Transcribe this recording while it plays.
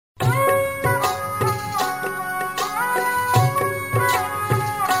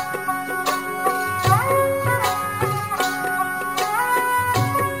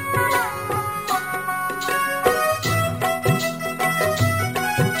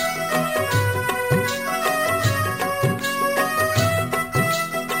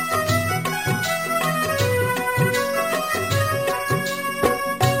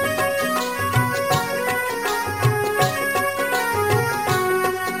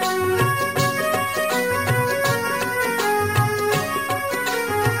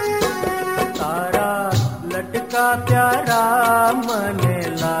लटका प्यारा मने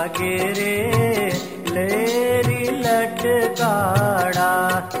लागे रे, लेरी लटकाड़ा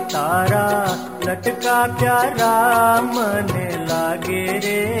तारा लटका प्यारा मने लागे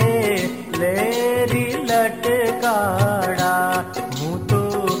रे, लेरी लटकाड़ा। हूँ तो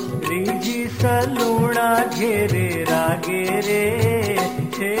रीजी सलूणा घेरे रागे रे,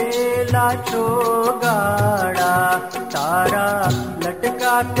 छेला चोगाड़ा तारा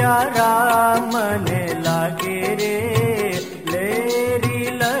लटका प्यारा मने लागे रे, लेरी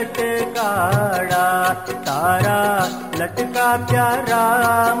लटकाड़ा तारा लटका प्यारा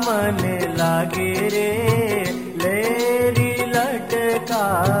मने लागे रे, लेरी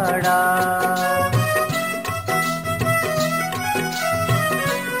लटकाड़ा।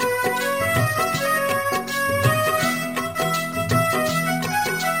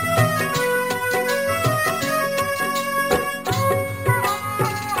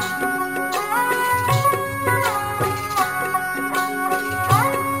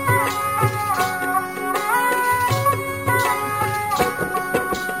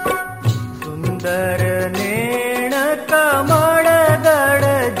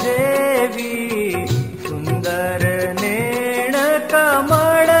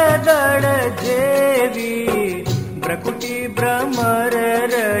 भ्रमर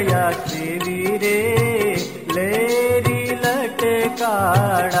रया सेवी रे, लेरी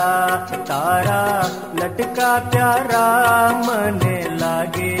लटकाड़ा तारा लटका प्यारा मने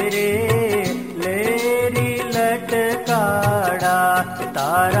लागे रे, लेरी लटकाड़ा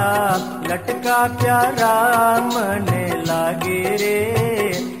तारा लटका प्यारा मने लागे रे,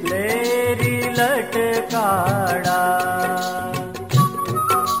 लेरी लटकाड़ा।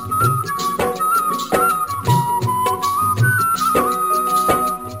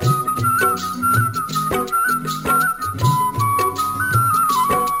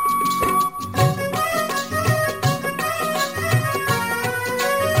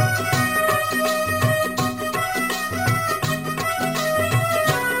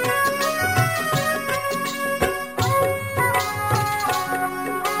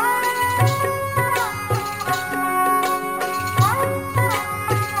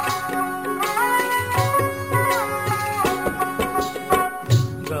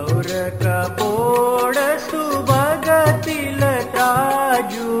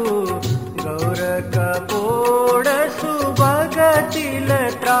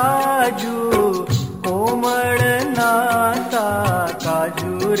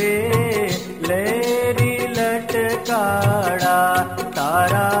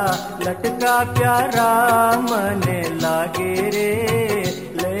 लटका प्यारा मने लागे रे,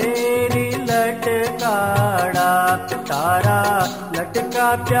 लेरी लटकाड़ा तारा लटका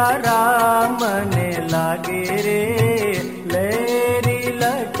प्यारा मने लागे रे, लेरी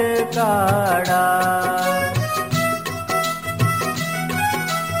लटकाड़ा।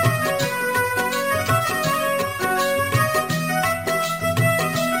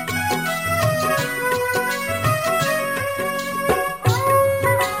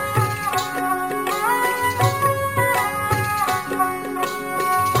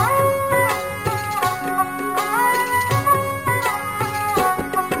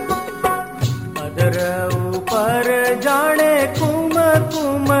 ऊपर जाने कुम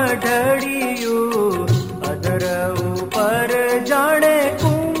कुम ढड़ियू, अदर ऊपर जाने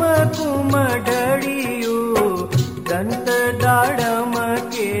कुम कुम ढड़ियू, दंत दाड़म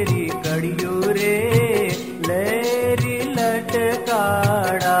केरी कड़ियू रे, लेरी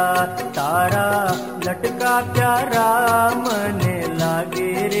लटकाड़ा तारा लटका प्यारा मने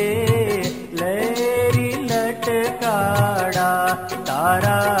लागे रे, लेरी लटकाड़ा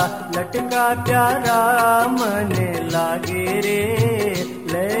तारा लटका प्यारा मने लागे रे,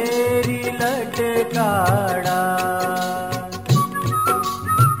 लेरी लटकाड़ा।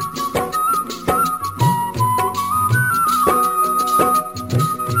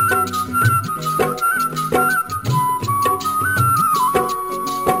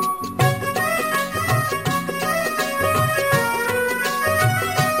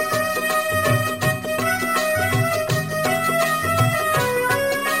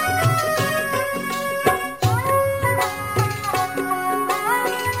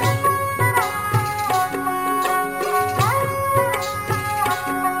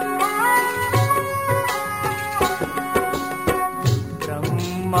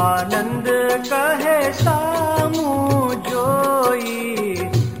 ब्रह्मानंद कहे सामू जोई,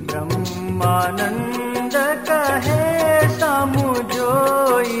 ब्रह्मानंद कहे सामू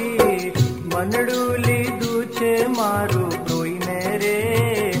जोई, मनडूली दूछे मारू कोई मेरे,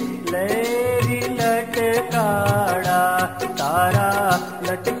 लेरी लटकाड़ा तारा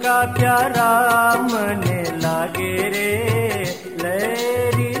लटका प्यारा मने लागे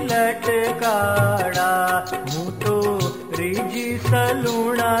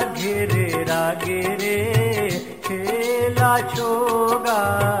ना घेरे रागे रे खेला छो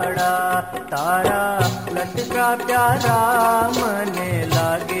गाड़ा तारा लटका प्यारा मने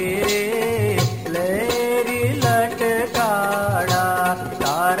लागे रे लहरी लटकाड़ा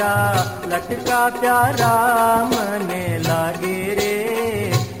तारा लटका प्यारा मने लागे रे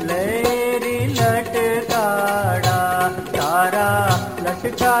लहरी लटकाड़ा तारा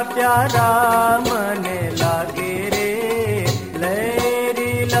लटका प्यारा मने लागे